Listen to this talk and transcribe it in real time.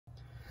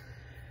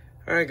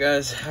All right,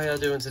 guys, how y'all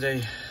doing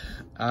today?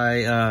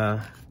 Today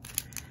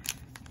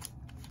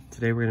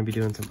we're gonna be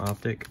doing some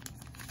Optic.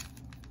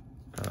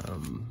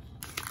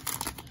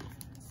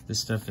 This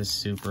stuff is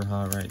super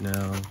hot right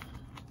now,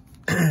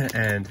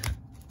 and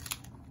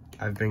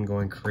I've been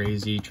going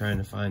crazy trying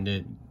to find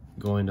it,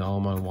 going to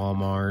all my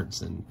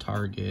Walmarts and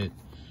Target,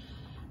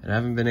 and I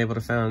haven't been able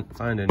to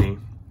find any.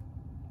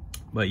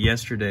 But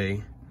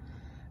yesterday,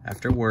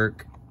 after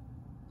work,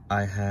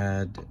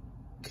 I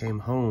came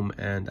home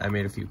and I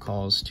made a few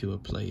calls to a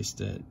place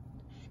that,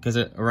 because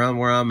around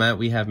where I'm at,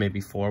 we have maybe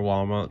 4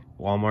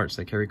 Walmarts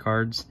that carry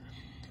cards,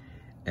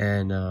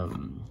 and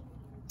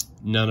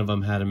none of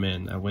them had them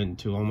in. I went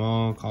to them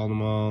all, called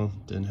them all,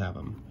 didn't have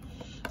them.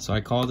 So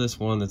I called this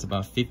one that's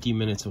about 50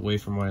 minutes away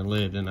from where I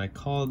lived, and I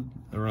called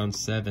around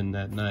 7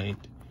 that night,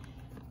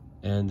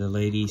 and the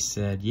lady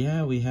said,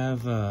 yeah, we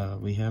have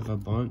a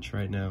bunch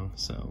right now.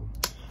 So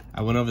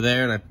I went over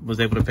there and I was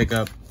able to pick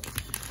up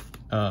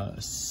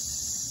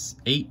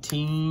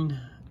 18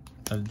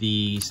 of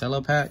the cello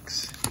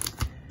packs,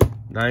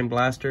 9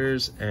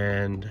 blasters,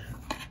 and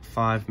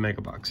 5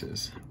 mega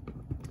boxes.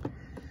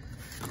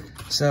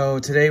 So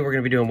today we're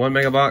gonna be doing 1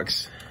 mega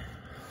box,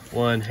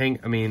 1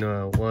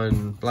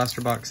 blaster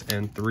box,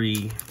 and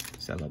 3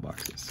 cello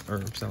boxes,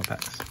 or cello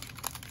packs.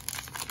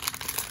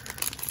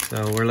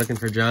 So we're looking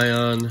for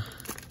Zion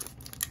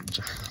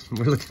Jaw,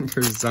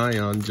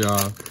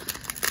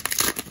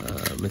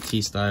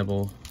 Matisse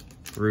Thibel,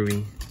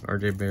 Rui,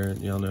 RJ Barrett,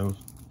 y'all know.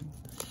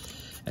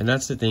 And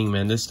that's the thing,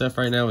 man, this stuff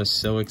right now is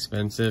so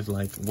expensive.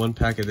 Like 1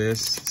 pack of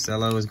this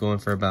cello is going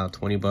for about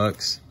 20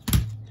 bucks.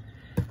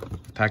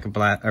 A pack of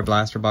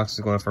blaster box is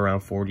going for around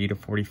 40 to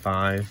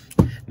 45.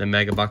 The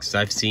mega boxes,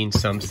 I've seen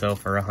some sell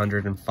for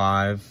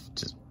 105,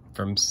 just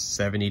from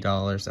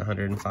 $70 to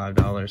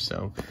 $105.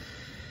 So,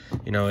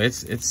 you know,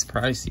 it's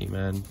pricey,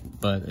 man,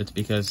 but it's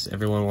because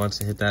everyone wants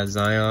to hit that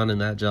Zion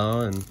and that Jaw,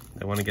 and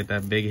they want to get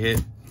that big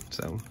hit.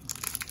 So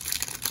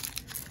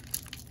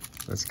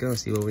let's go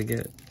see what we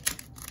get.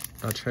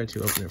 I'll try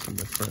to open it from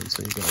the front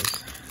so you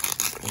guys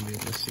will be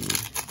able to see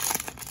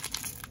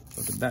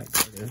what the back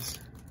part is.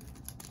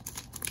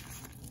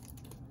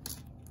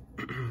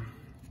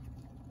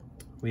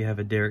 We have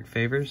a Derek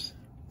Favors,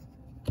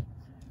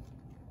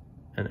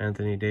 an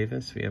Anthony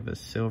Davis. We have a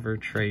silver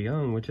Trey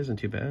Young, which isn't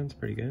too bad. It's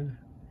pretty good.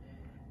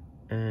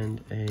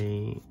 And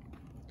a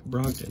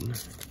Brogdon.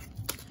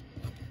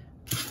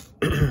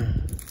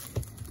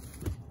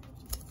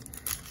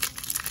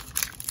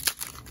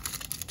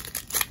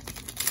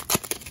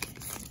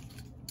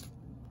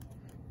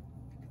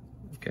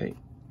 Okay.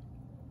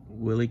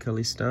 Willie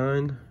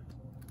Cauley-Stein,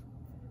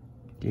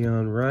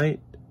 Dallon Wright,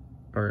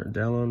 a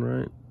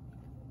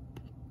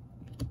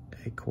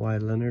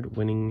Kawhi Leonard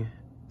winning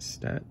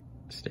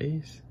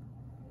stays,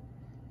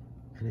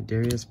 and a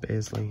Darius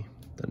Bazley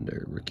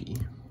Thunder rookie.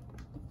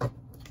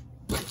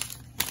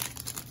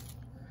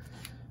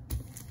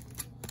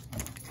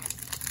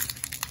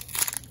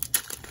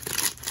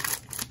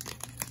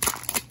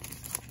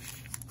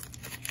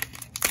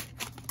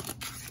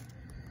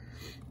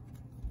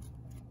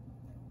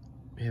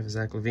 We have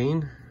Zach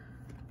LaVine,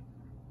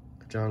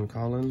 John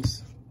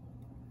Collins,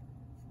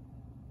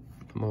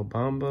 Mo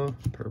Bamba,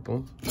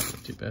 purple,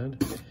 not too bad,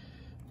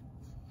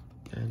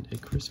 and a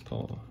Chris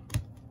Paul.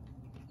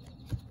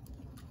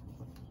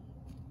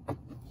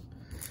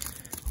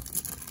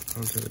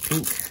 Onto the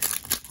pink.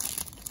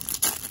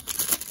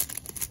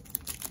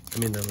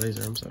 The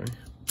laser, I'm sorry.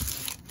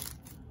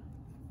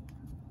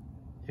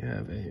 You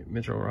have a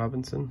Mitchell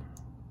Robinson,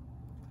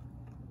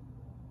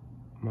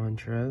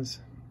 Montrez,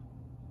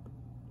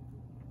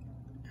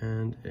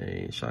 and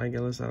a Shai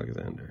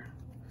Gilgeous-Alexander.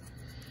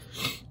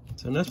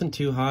 So nothing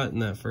too hot in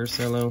that first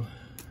cello.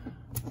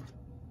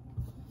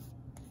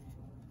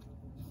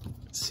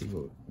 Let's see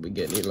what we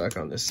get. Any luck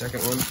on this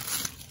second one.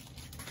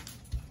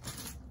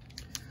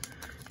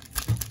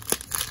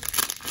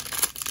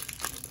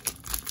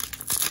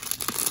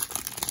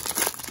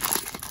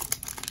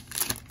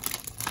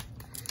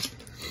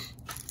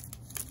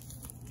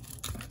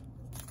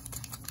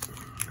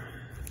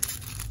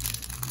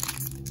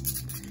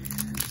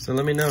 So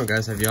let me know,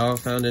 guys, have y'all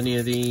found any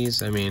of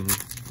these? I mean,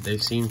 they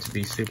seem to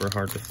be super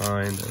hard to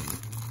find, and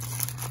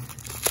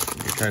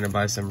if you're trying to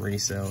buy some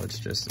resale, it's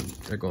just,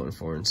 they're going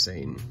for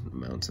insane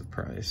amounts of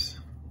price.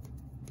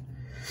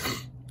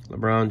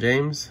 LeBron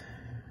James,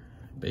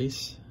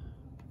 base.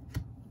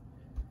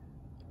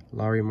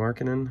 Lauri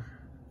Markkanen,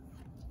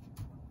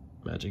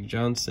 Magic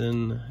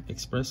Johnson,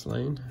 Express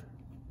Lane,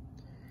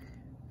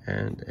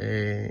 and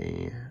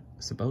a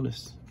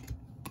Sabonis.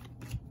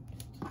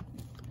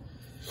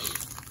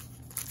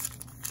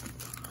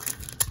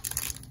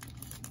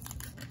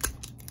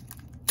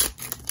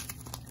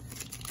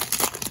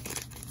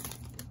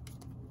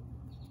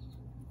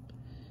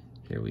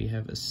 Here we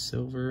have a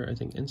silver, I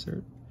think,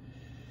 insert.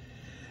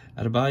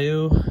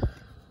 Adebayo,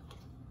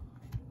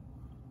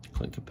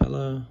 Clint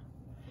Capella.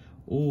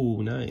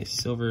 Ooh, nice.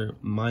 Silver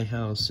My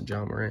House,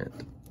 John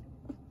Morant.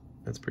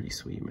 That's pretty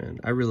sweet, man.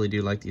 I really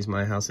do like these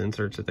My House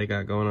inserts that they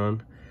got going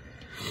on.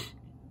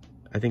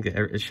 I think that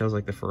it shows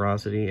like the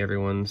ferocity.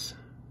 Everyone's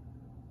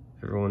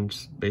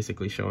Everyone's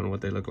basically showing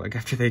what they look like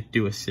after they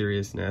do a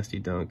serious nasty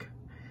dunk.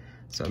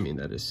 So I mean,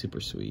 that is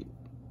super sweet.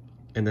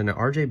 And then an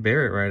RJ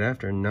Barrett right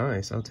after.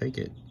 Nice, I'll take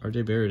it.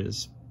 RJ Barrett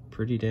is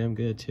pretty damn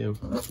good too.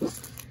 Let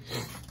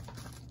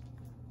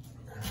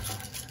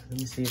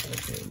me see if I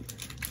can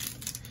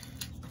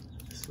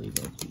sleeve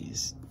up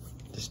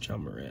this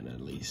John Moran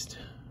at least.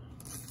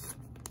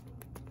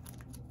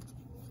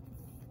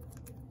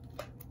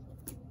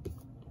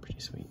 Pretty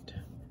sweet.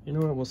 You know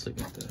what? We'll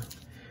sleeve up the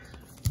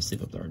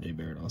RJ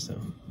Barrett also.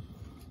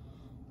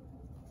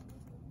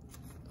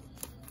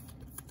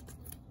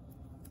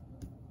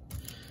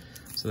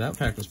 So that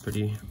pack was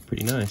pretty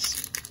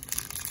nice.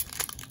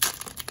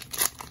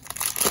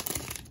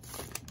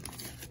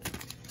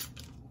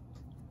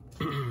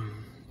 We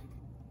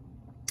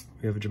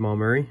have a Jamal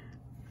Murray,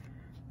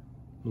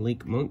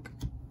 Malik Monk.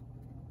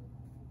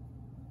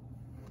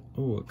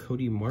 Oh, a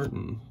Cody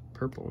Martin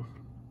purple,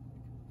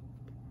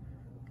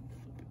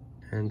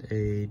 and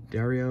a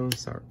Dario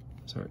Sarge.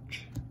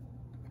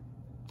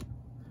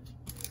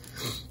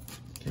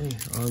 Okay,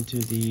 on to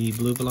the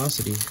Blue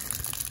Velocity.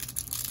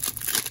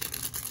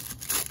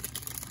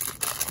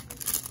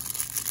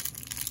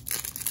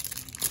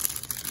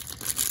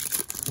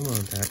 Come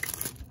on, pack.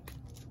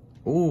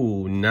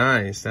 Oh,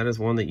 nice. That is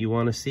one that you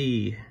want to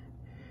see.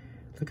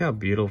 Look how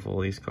beautiful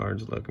these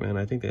cards look, man.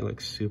 I think they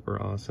look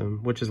super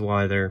awesome, which is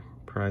why they're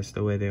priced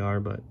the way they are,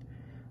 but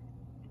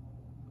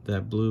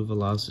that Blue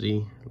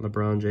Velocity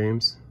LeBron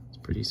James is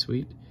pretty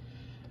sweet.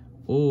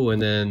 Oh,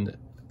 and then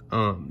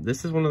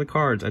this is one of the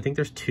cards. I think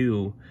there's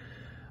two.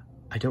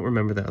 I don't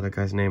remember the other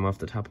guy's name off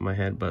the top of my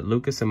head, but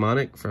Lucas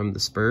Simonic from the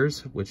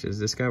Spurs, which is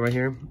this guy right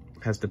here,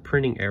 has the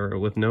printing error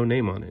with no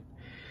name on it.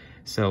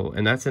 So,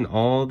 and that's in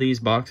all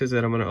these boxes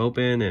that I'm going to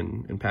open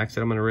and packs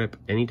that I'm going to rip.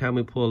 Anytime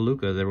we pull a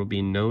Luka, there will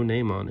be no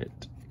name on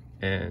it.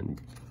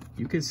 And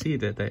you can see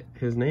that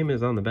his name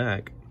is on the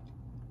back.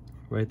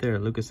 Right there,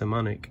 Lucas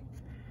Simonic.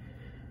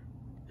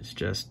 It's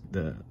just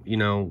the, you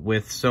know,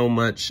 with so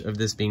much of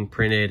this being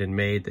printed and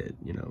made that,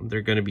 you know, there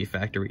are going to be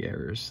factory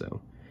errors.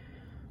 So,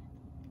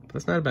 but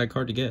that's not a bad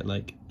card to get.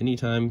 Like,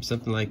 anytime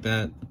something like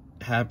that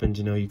happens,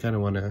 you know, you kind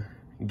of want to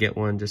get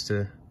one just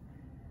to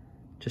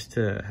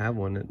have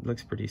one. It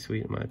looks pretty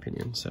sweet in my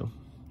opinion. So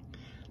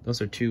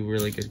those are two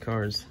really good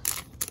cards.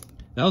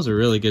 That was a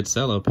really good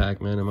cello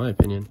pack, man, in my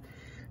opinion.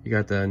 You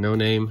got the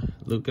no-name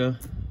Luka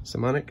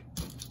Simonic,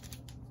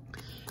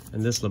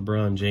 and this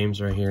LeBron James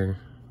right here,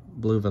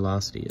 Blue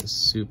Velocity, is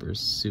super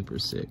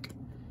sick.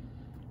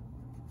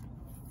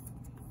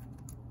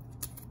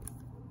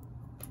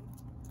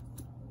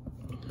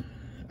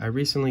 I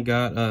recently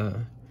got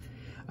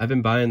I've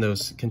been buying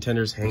those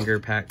Contenders hanger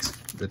packs,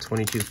 the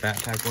 22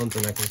 fat pack ones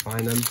when I can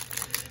find them.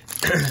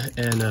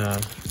 And I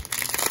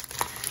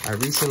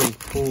recently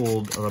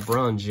pulled a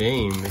LeBron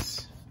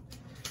James.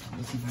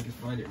 Let's see if I can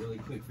find it really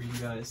quick for you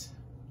guys.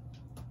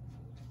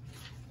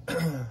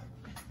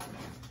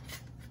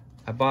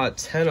 I bought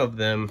 10 of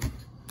them.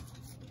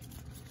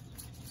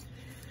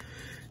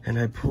 And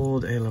I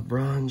pulled a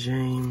LeBron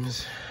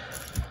James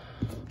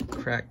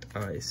cracked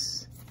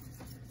ice.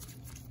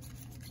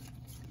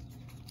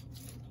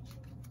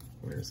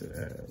 Where's it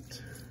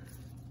at?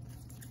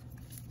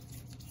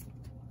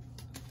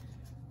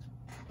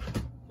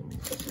 Let me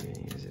see.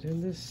 Is it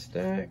in this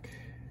stack?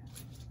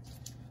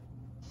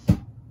 Oh,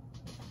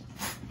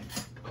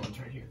 it's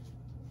right here.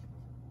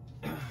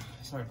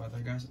 Sorry about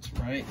that, guys. It's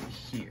right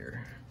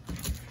here.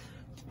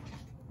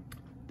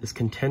 This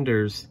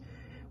Contenders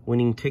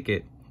winning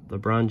ticket,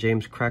 LeBron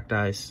James cracked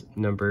ice,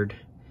 numbered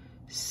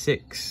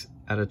 6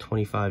 out of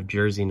 25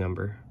 jersey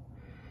number.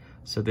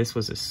 So this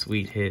was a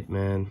sweet hit,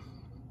 man.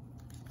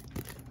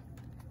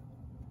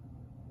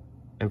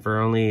 And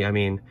for only, I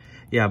mean,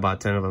 yeah, I bought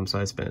 10 of them, so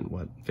I spent,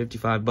 what,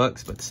 55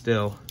 bucks, but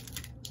still.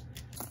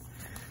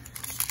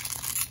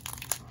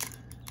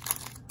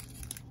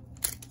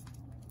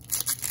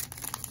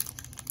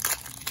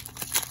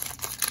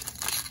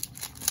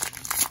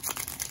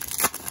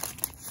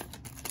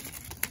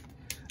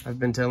 I've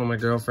been telling my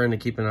girlfriend to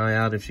keep an eye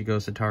out if she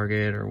goes to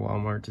Target or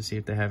Walmart to see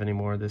if they have any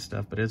more of this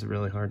stuff, but it's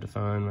really hard to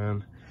find,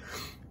 man.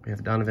 We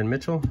have Donovan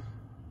Mitchell,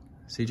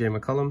 CJ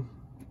McCollum,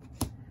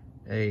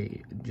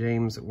 a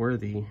James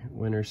Worthy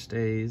winner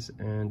stays,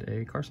 and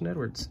a Carson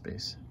Edwards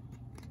base.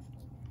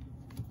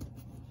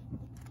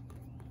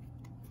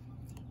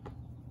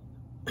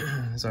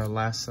 These are our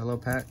last cello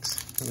packs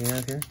that we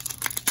have here.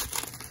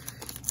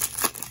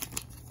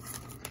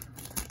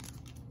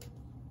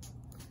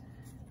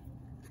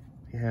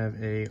 We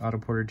have a Otto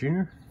Porter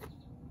Jr.,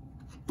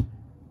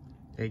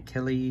 a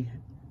Kelly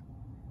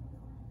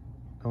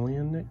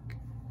Olynyk.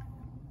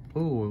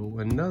 Ooh,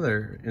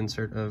 another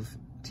insert of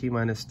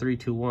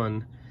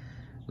T-321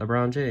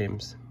 LeBron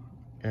James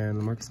and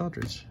LaMarcus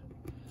Aldridge.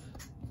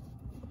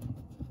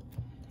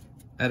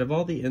 Out of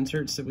all the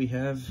inserts that we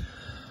have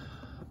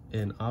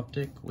in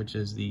Optic, which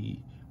is the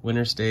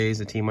winner stays,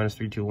 the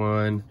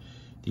T-321,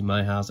 the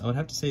My House, I would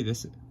have to say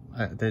this,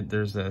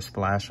 there's a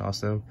splash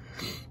also.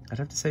 I'd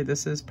have to say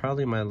this is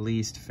probably my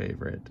least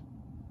favorite,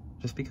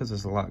 just because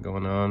there's a lot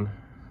going on.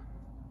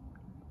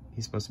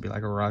 He's supposed to be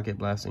like a rocket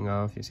blasting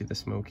off. You see the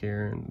smoke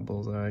here and the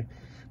bullseye.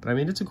 But I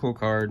mean, it's a cool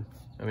card.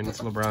 I mean,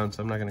 it's LeBron,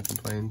 so I'm not going to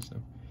complain. So.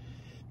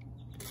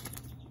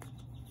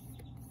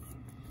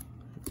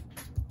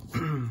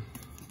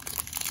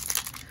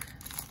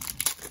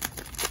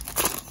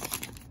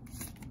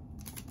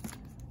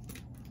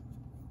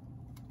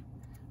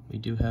 We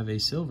do have a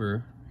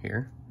silver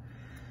here.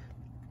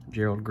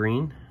 Gerald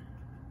Green.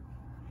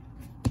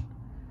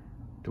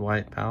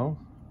 Dwight Powell.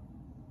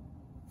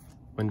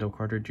 Wendell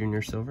Carter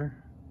Jr. silver.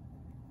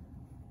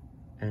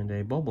 And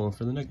a Bobo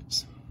for the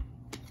Nuggets.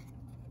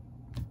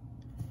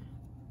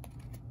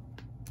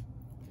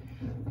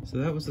 So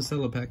that was the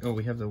cello pack. Oh,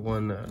 we have the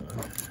one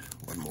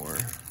more.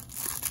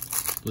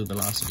 Blue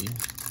Velocity.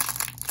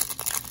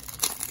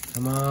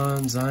 Come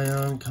on,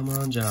 Zion. Come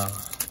on, Ja.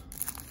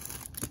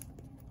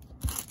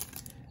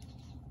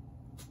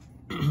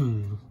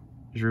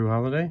 Drew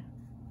Holiday.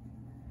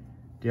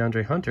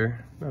 DeAndre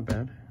Hunter. Not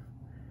bad.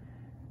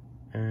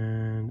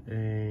 And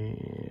a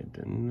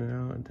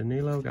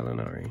Danilo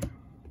Gallinari.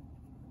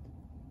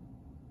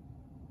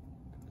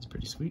 That's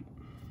pretty sweet.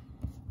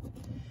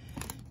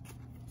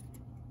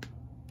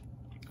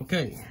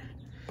 Okay.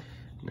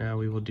 Now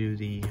we will do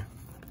the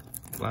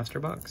blaster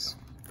box.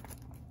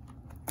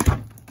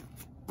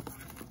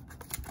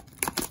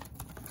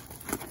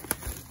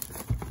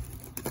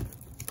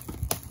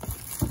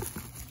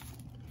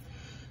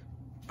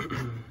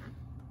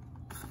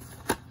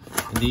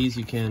 And these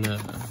you can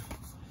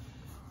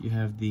you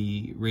have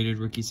the rated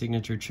rookie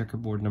signature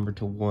checkerboard number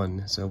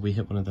 /1. So if we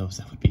hit one of those,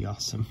 that would be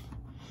awesome.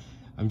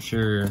 I'm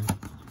sure,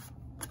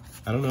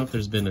 I don't know if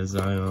there's been a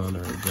Zion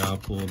or a Ja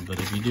pulled, but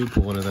if you do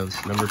pull one of those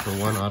number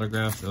 /1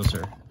 autographs,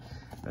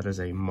 that is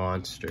a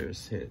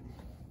monstrous hit.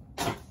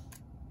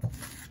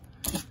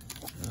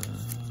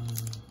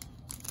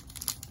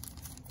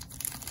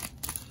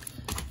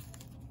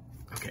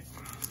 Okay.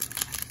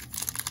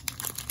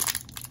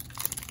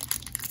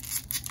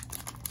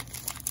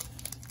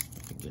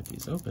 I can get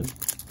these open.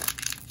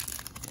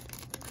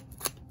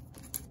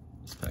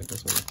 This pack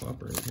doesn't want to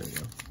cooperate. Here we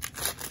go.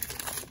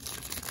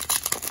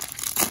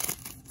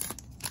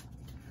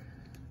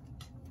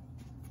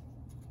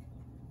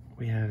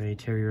 We have a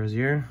Terry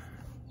Rozier,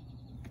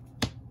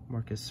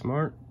 Marcus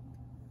Smart,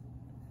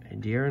 a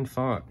De'Aaron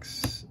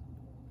Fox,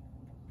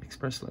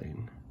 Express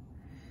Lane,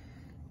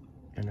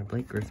 and a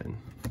Blake Griffin.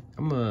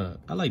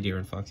 I like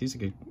De'Aaron Fox. He's a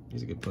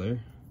good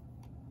player.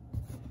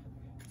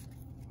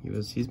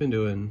 He's been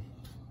doing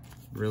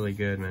really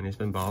good, man. He's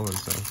been balling,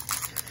 so.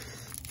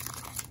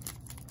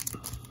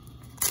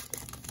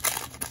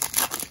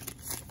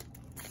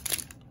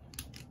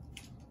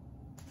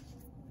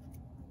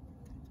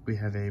 We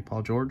have a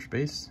Paul George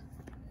base.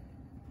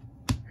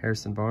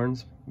 Harrison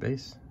Barnes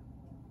base.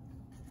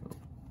 Oh,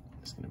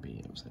 it's gonna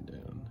be upside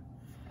down.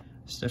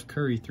 Steph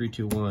Curry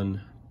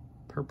 321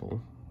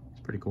 purple.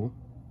 It's pretty cool.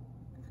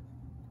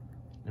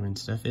 I mean,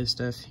 Steph is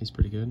Steph. He's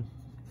pretty good.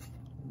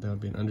 That would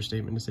be an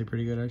understatement to say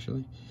pretty good,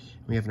 actually.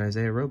 We have an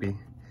Isaiah Roby.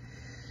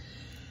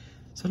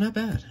 So not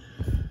bad.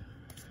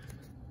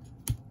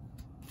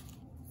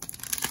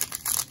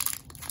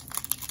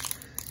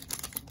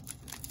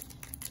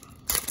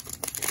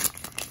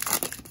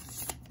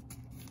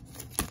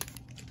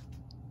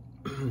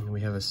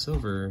 We have a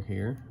silver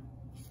here.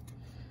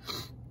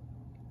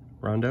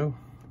 Rondo.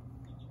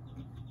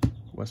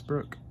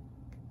 Westbrook.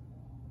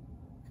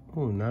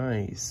 Oh,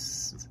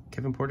 nice.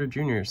 Kevin Porter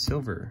Jr.,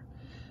 silver.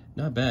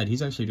 Not bad.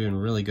 He's actually doing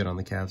really good on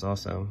the Cavs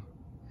also.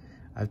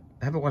 I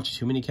haven't watched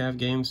too many Cav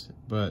games,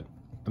 but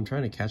I'm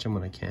trying to catch him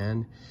when I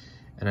can.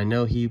 And I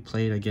know he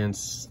played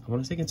against, I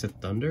want to say against the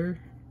Thunder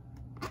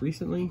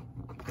recently,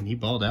 and he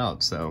balled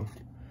out, so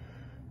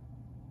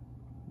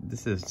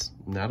this is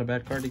not a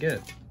bad card to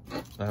get.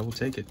 So I will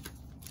take it.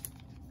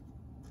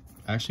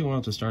 I actually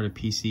wanted to start a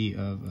PC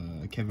of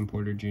Kevin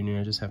Porter Jr.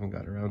 I just haven't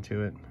got around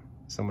to it.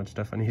 So much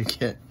stuff I need to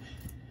get,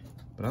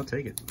 but I'll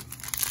take it.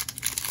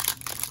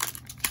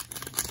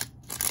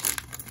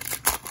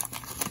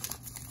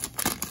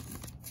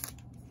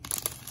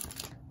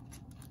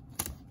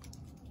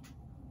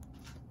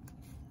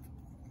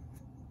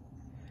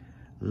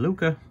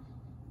 Luka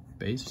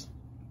base.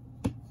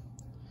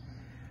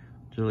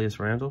 Julius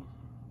Randle.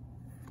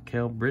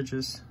 Cale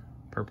Bridges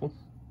purple.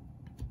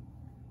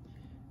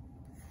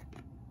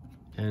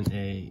 And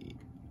a,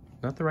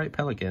 not the right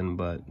Pelican,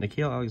 but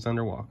Nickeil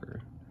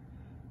Alexander-Walker.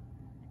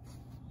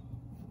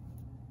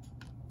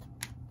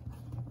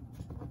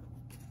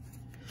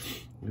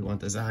 We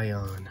want the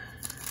Zion.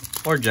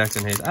 Or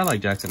Jackson Hayes. I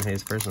like Jackson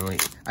Hayes personally.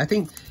 I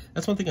think,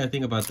 that's one thing I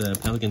think about the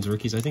Pelicans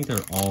rookies. I think they're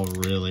all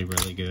really,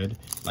 really good.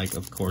 Like,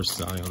 of course,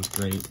 Zion's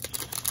great.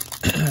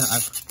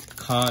 I've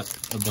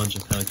caught a bunch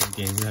of Pelicans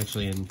games,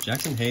 actually, and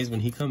Jackson Hayes, when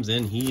he comes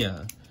in, he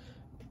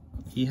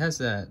has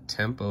that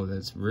tempo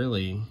that's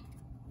really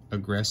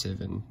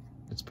aggressive, and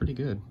it's pretty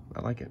good. I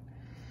like it.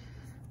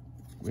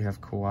 We have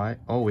Kawhi.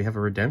 Oh, we have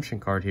a redemption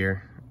card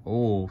here.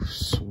 Oh,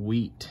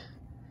 sweet.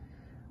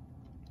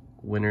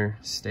 Winner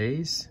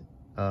stays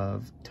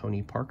of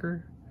Tony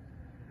Parker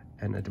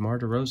and a DeMar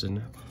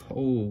DeRozan.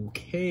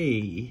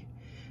 Okay.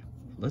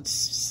 let's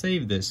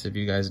save this if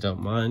you guys don't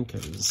mind,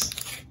 because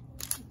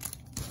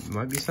it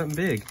might be something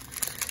big.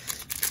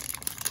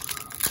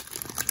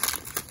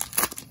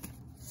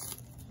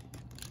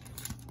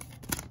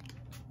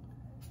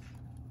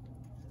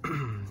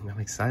 I'm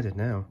excited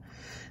now.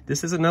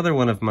 This is another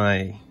one of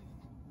my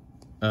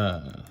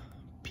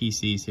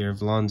PCs here,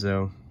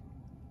 Lonzo.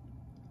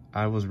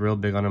 I was real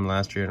big on him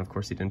last year, and of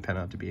course he didn't pan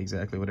out to be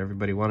exactly what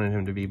everybody wanted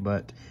him to be,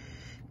 but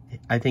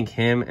I think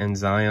him and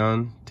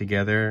Zion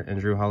together and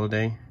Drew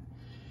Holiday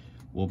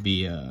will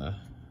be a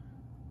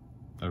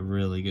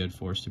really good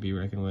force to be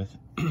reckoned with.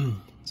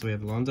 So we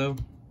have Lonzo,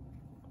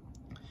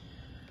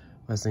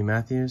 Wesley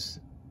Matthews,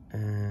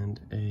 and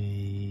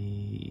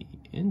a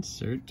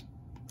insert.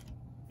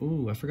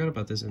 Ooh, I forgot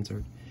about this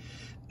insert.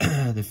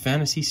 The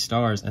Fantasy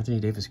Stars, Anthony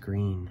Davis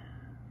Green.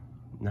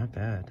 Not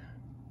bad.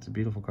 It's a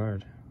beautiful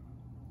card.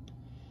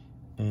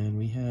 And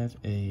we have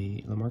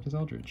a LaMarcus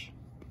Aldridge.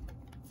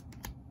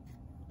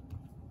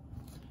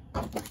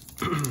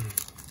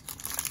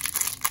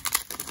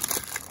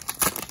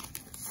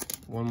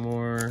 One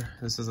more.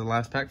 This is the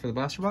last pack for the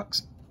blaster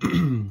box.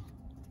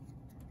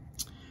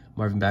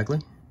 Marvin Bagley.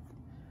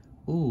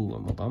 Ooh, a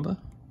Mobamba.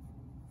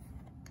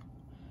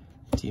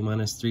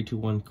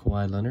 T-321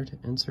 Kawhi Leonard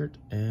insert.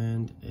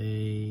 And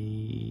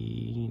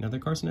another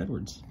Carson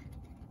Edwards.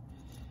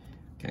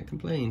 Can't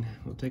complain.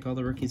 We'll take all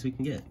the rookies we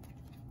can get.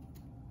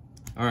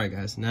 All right,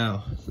 guys.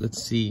 Now,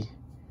 let's see.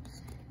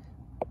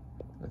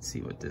 Let's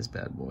see what this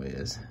bad boy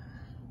is.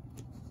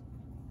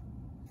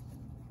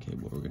 Okay,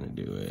 what we're gonna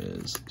do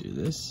is do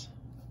this.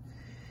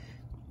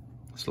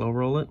 Slow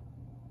roll it.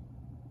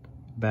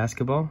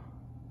 Basketball.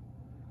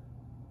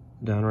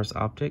 Donruss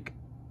Optic.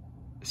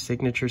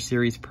 Signature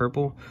Series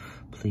Purple.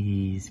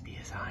 Please be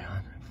a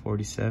Zion.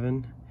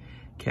 47.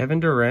 Kevin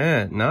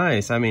Durant.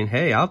 Nice. I mean,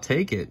 hey, I'll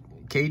take it.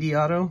 KD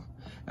auto.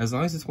 As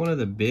long as it's one of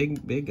the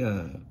big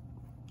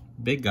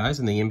guys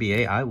in the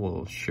NBA, I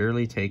will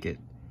surely take it.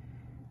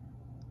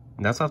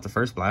 And that's off the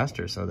first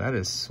blaster, so that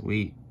is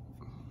sweet.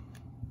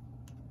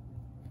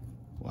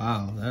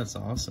 Wow, that's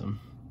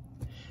awesome.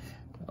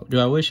 Do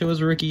I wish it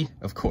was a rookie?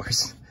 Of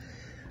course.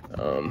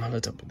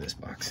 Let's open this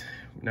box.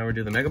 Now we're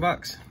doing the mega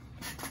box.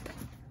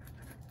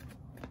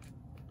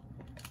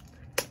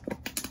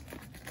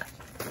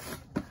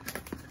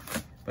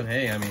 But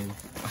hey, I mean,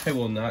 I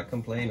will not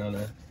complain on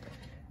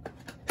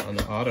an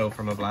auto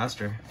from a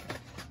blaster.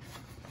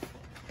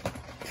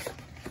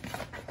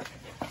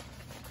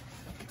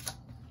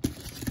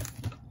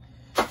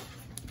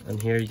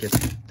 And here you get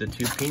the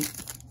 2 pink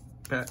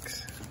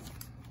packs.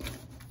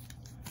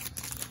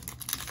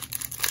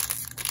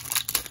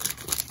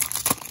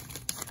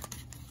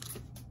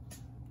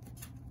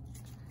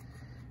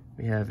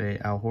 We have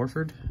a Al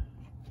Horford.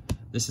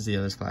 This is the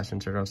other splash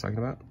insert I was talking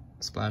about.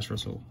 Splash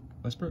Russell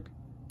Westbrook.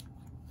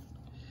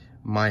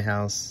 My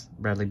House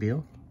Bradley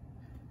Beal.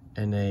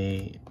 And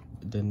a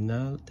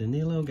Danilo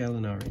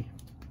Gallinari.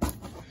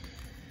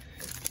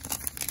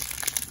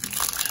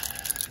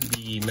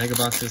 The mega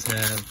boxes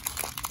have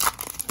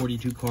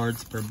 42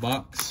 cards per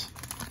box.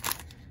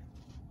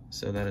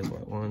 So that is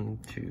what, 1,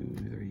 2,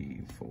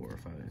 3, 4,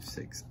 5,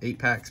 6, 8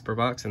 packs per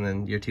box, and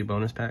then your 2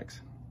 bonus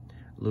packs.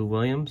 Lou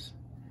Williams,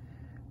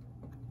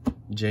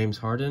 James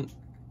Harden.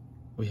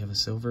 We have a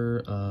silver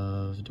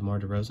of DeMar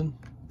DeRozan,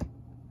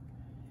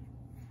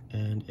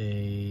 and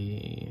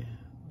a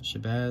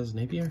Shabazz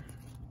Napier.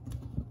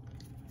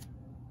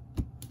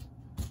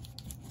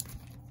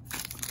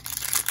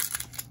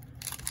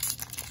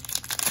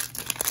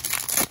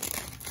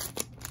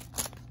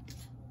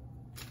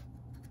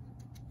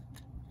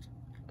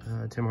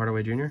 Tim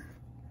Hardaway Jr.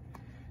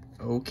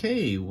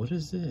 Okay, what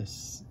is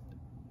this?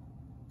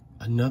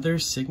 Another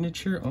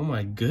signature? Oh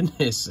my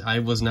goodness, I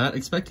was not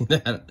expecting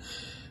that.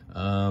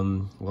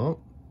 Well,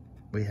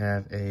 we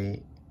have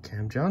a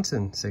Cam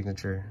Johnson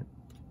signature.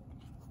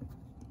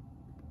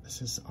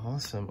 This is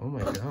awesome. Oh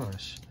my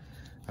gosh.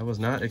 I was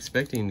not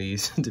expecting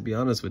these, to be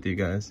honest with you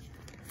guys.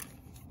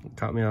 It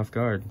caught me off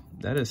guard.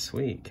 That is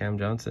sweet. Cam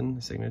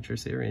Johnson signature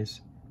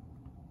series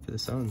for the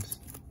Suns.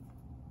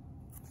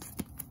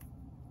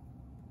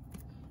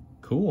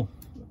 Cool.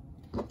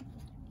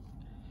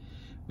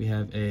 We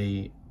have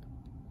a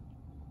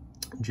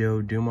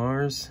Joe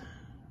Dumars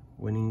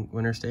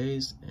winner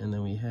stays, and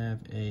then we have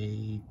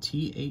a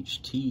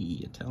THT,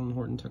 a Talon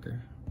Horton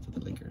Tucker for the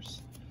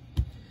Lakers.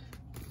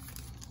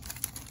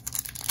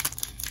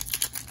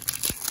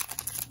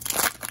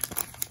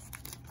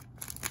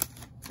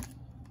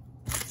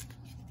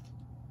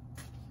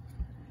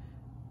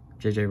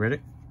 JJ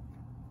Redick,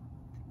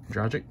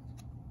 Dragic,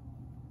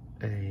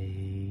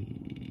 a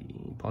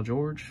Paul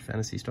George,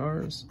 Fantasy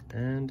Stars,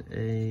 and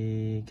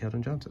a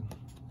Keldon Johnson.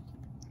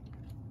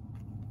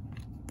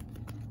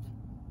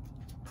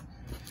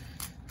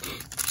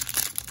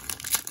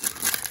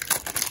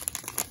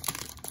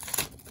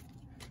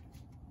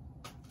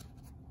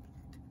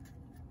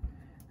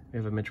 We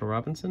have a Mitchell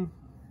Robinson,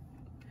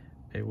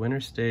 a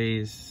Winter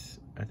Stays,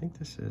 I think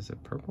this is a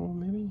purple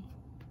maybe?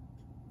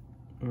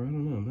 Or I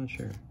don't know, I'm not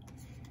sure.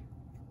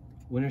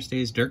 Winter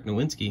Stays Dirk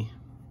Nowitzki.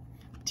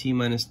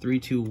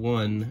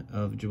 T-321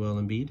 of Joel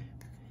Embiid,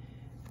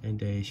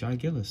 and a Shai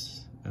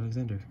Gilgeous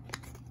Alexander.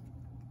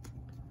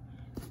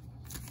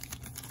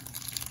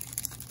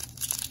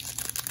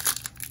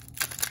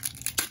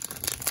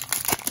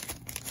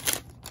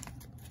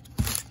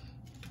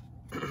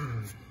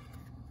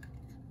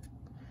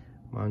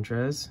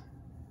 Montrez,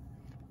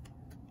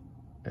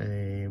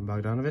 a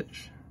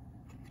Bogdanovich,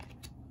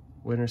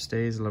 winner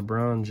stays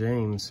LeBron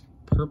James,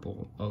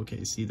 purple.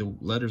 Okay, see the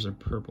letters are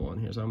purple on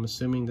here, so I'm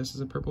assuming this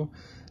is a purple.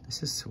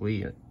 This is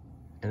sweet.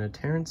 And a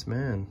Terrence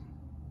Mann,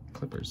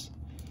 Clippers.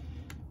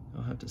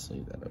 I'll have to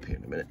sleeve that up here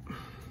in a minute.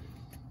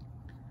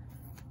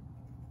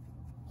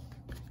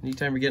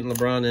 Anytime you're getting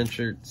LeBron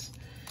inserts,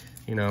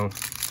 you know,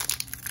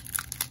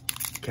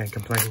 can't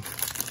complain.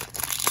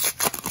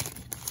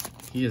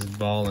 He is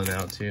balling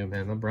out too,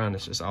 man. LeBron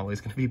is just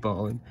always going to be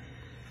balling.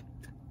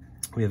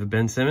 We have a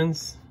Ben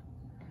Simmons,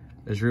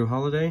 a Drew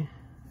Holiday,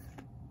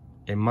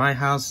 a My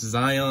House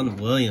Zion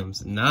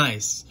Williams.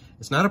 Nice.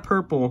 It's not a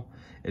purple.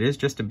 It is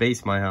just a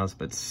base My House,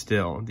 but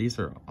still, these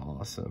are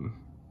awesome.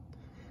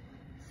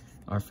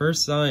 Our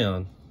first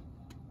Zion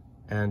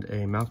and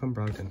a Malcolm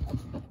Brogdon.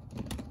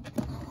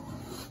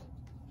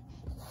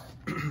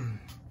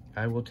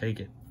 I will take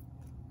it.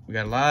 We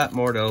got a lot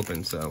more to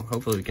open, so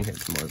hopefully we can hit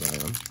some more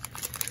Zion.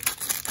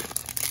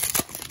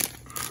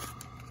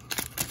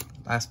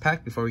 Last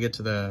pack before we get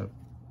to the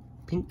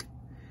pink.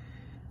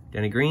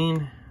 Danny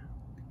Green,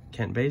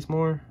 Kent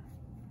Bazemore,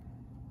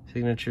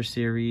 Signature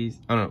Series,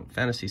 oh no,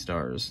 Fantasy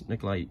Stars,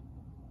 Nikola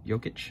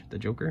Jokic, the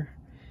Joker,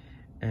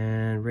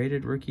 and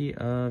rated rookie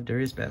of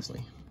Darius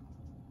Bazley.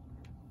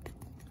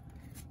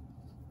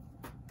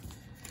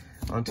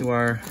 On to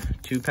our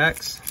 2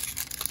 packs.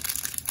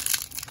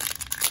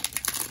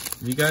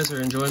 If you guys are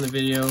enjoying the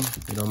video,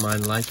 if you don't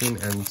mind liking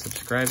and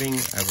subscribing,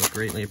 I would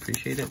greatly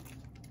appreciate it.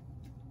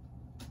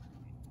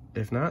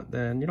 If not,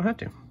 then you don't have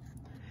to.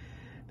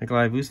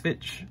 Nikolai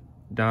Vucevic,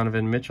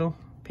 Donovan Mitchell,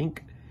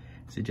 pink,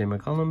 CJ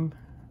McCollum,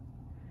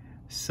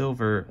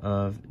 silver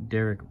of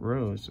Derrick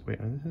Rose. Wait,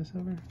 is this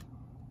silver?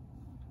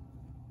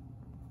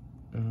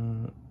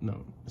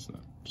 No, it's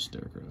not, just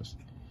Derrick Rose.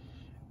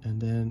 And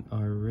then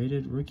our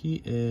rated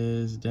rookie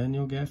is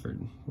Daniel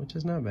Gafford, which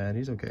is not bad,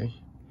 he's okay.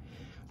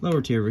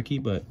 Lower tier rookie,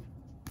 but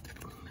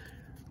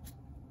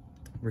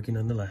rookie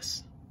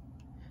nonetheless.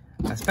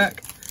 Last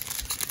pack.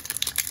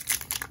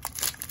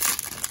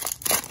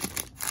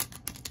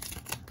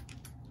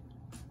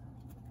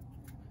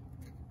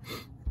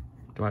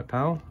 Dwight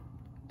Powell,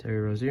 Terry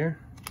Rozier,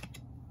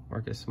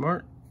 Marcus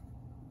Smart.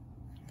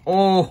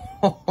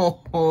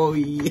 Oh,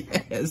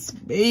 yes,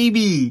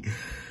 baby.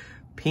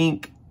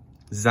 Pink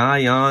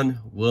Zion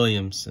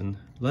Williamson.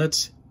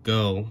 Let's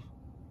go.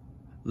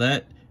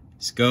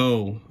 Let's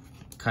go.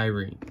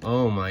 Kyrie.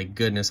 Oh my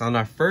goodness. On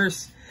our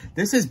first,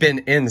 this has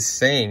been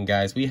insane,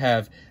 guys. We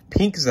have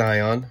pink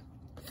Zion,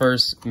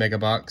 first mega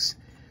box.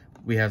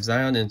 We have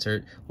Zion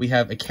insert. We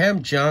have a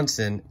Cam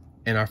Johnson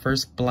in our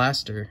first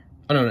blaster.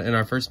 Oh, no, in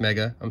our first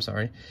mega, I'm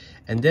sorry.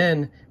 And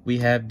then we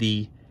have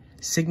the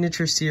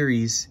Signature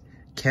Series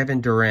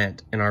Kevin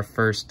Durant in our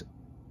first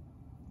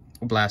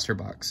blaster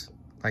box.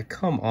 Like,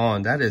 come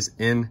on, that is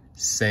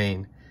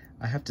insane.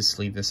 I have to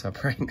sleeve this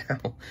up right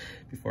now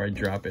before I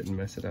drop it and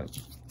mess it up.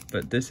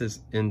 But this is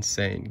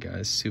insane,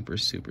 guys. Super,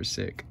 super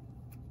sick.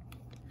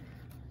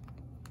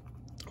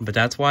 But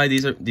that's why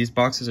these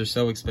boxes are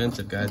so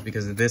expensive, guys,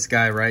 because of this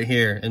guy right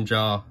here, and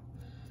Ja,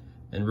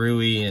 and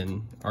Rui,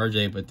 and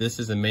RJ. But this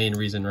is the main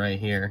reason right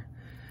here.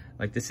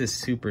 Like, this is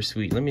super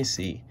sweet. Let me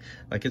see.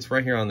 Like, it's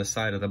right here on the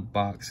side of the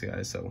box,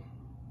 guys. So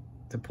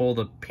to pull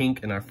the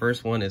pink in our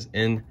first one is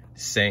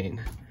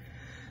insane.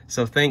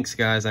 So thanks,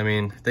 guys. I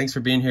mean, thanks for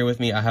being here with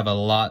me. I have a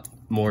lot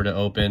more to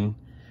open,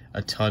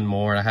 a ton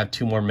more. I have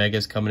 2 more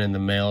megas coming in the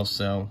mail.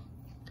 So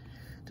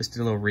just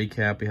a little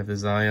recap. We have the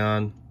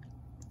Zion,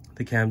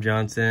 the Cam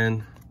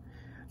Johnson,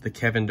 the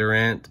Kevin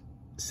Durant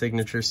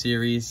Signature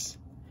Series.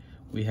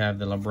 We have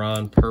the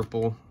LeBron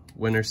Purple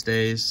Winter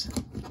Stays.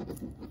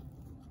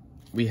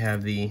 We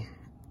have the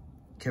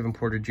Kevin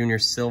Porter Jr.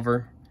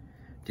 Silver,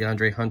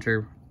 DeAndre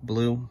Hunter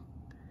Blue,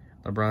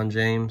 LeBron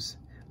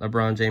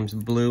James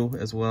Blue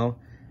as well,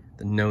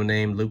 the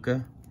no-name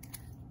Luka,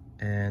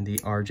 and the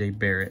RJ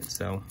Barrett.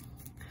 So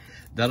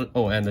that'll,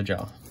 oh, and the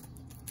Ja.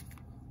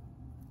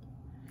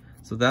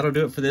 So that'll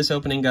do it for this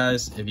opening,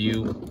 guys. If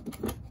you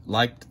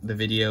liked the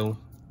video,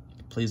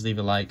 please leave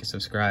a like,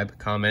 subscribe,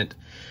 comment.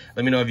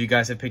 Let me know if you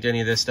guys have picked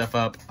any of this stuff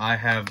up. I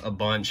have a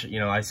bunch. You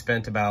know, I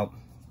spent about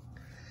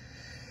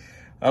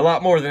a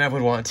lot more than I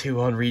would want to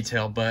on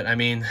retail, but I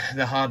mean,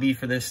 the hobby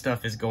for this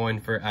stuff is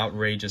going for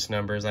outrageous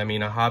numbers. I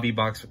mean, a hobby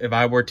box, if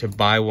I were to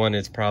buy one,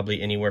 it's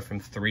probably anywhere from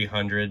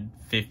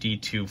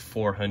 $350 to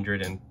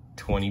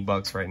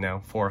 $420 right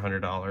now.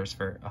 $400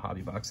 for a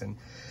hobby box. And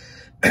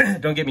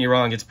don't get me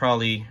wrong, it's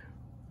probably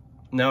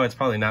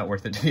not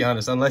worth it, to be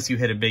honest, unless you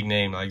hit a big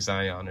name like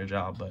Zion or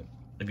Ja. But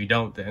if you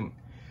don't, then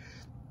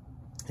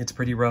it's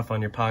pretty rough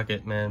on your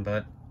pocket, man.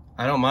 But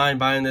I don't mind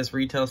buying this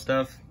retail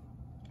stuff.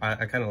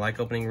 I kind of like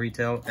opening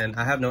retail, and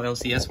I have no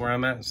LCS where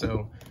I'm at,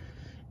 so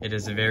it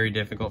is very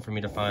difficult for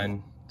me to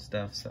find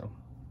stuff. So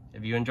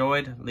if you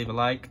enjoyed, leave a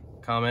like,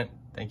 comment.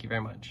 Thank you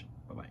very much.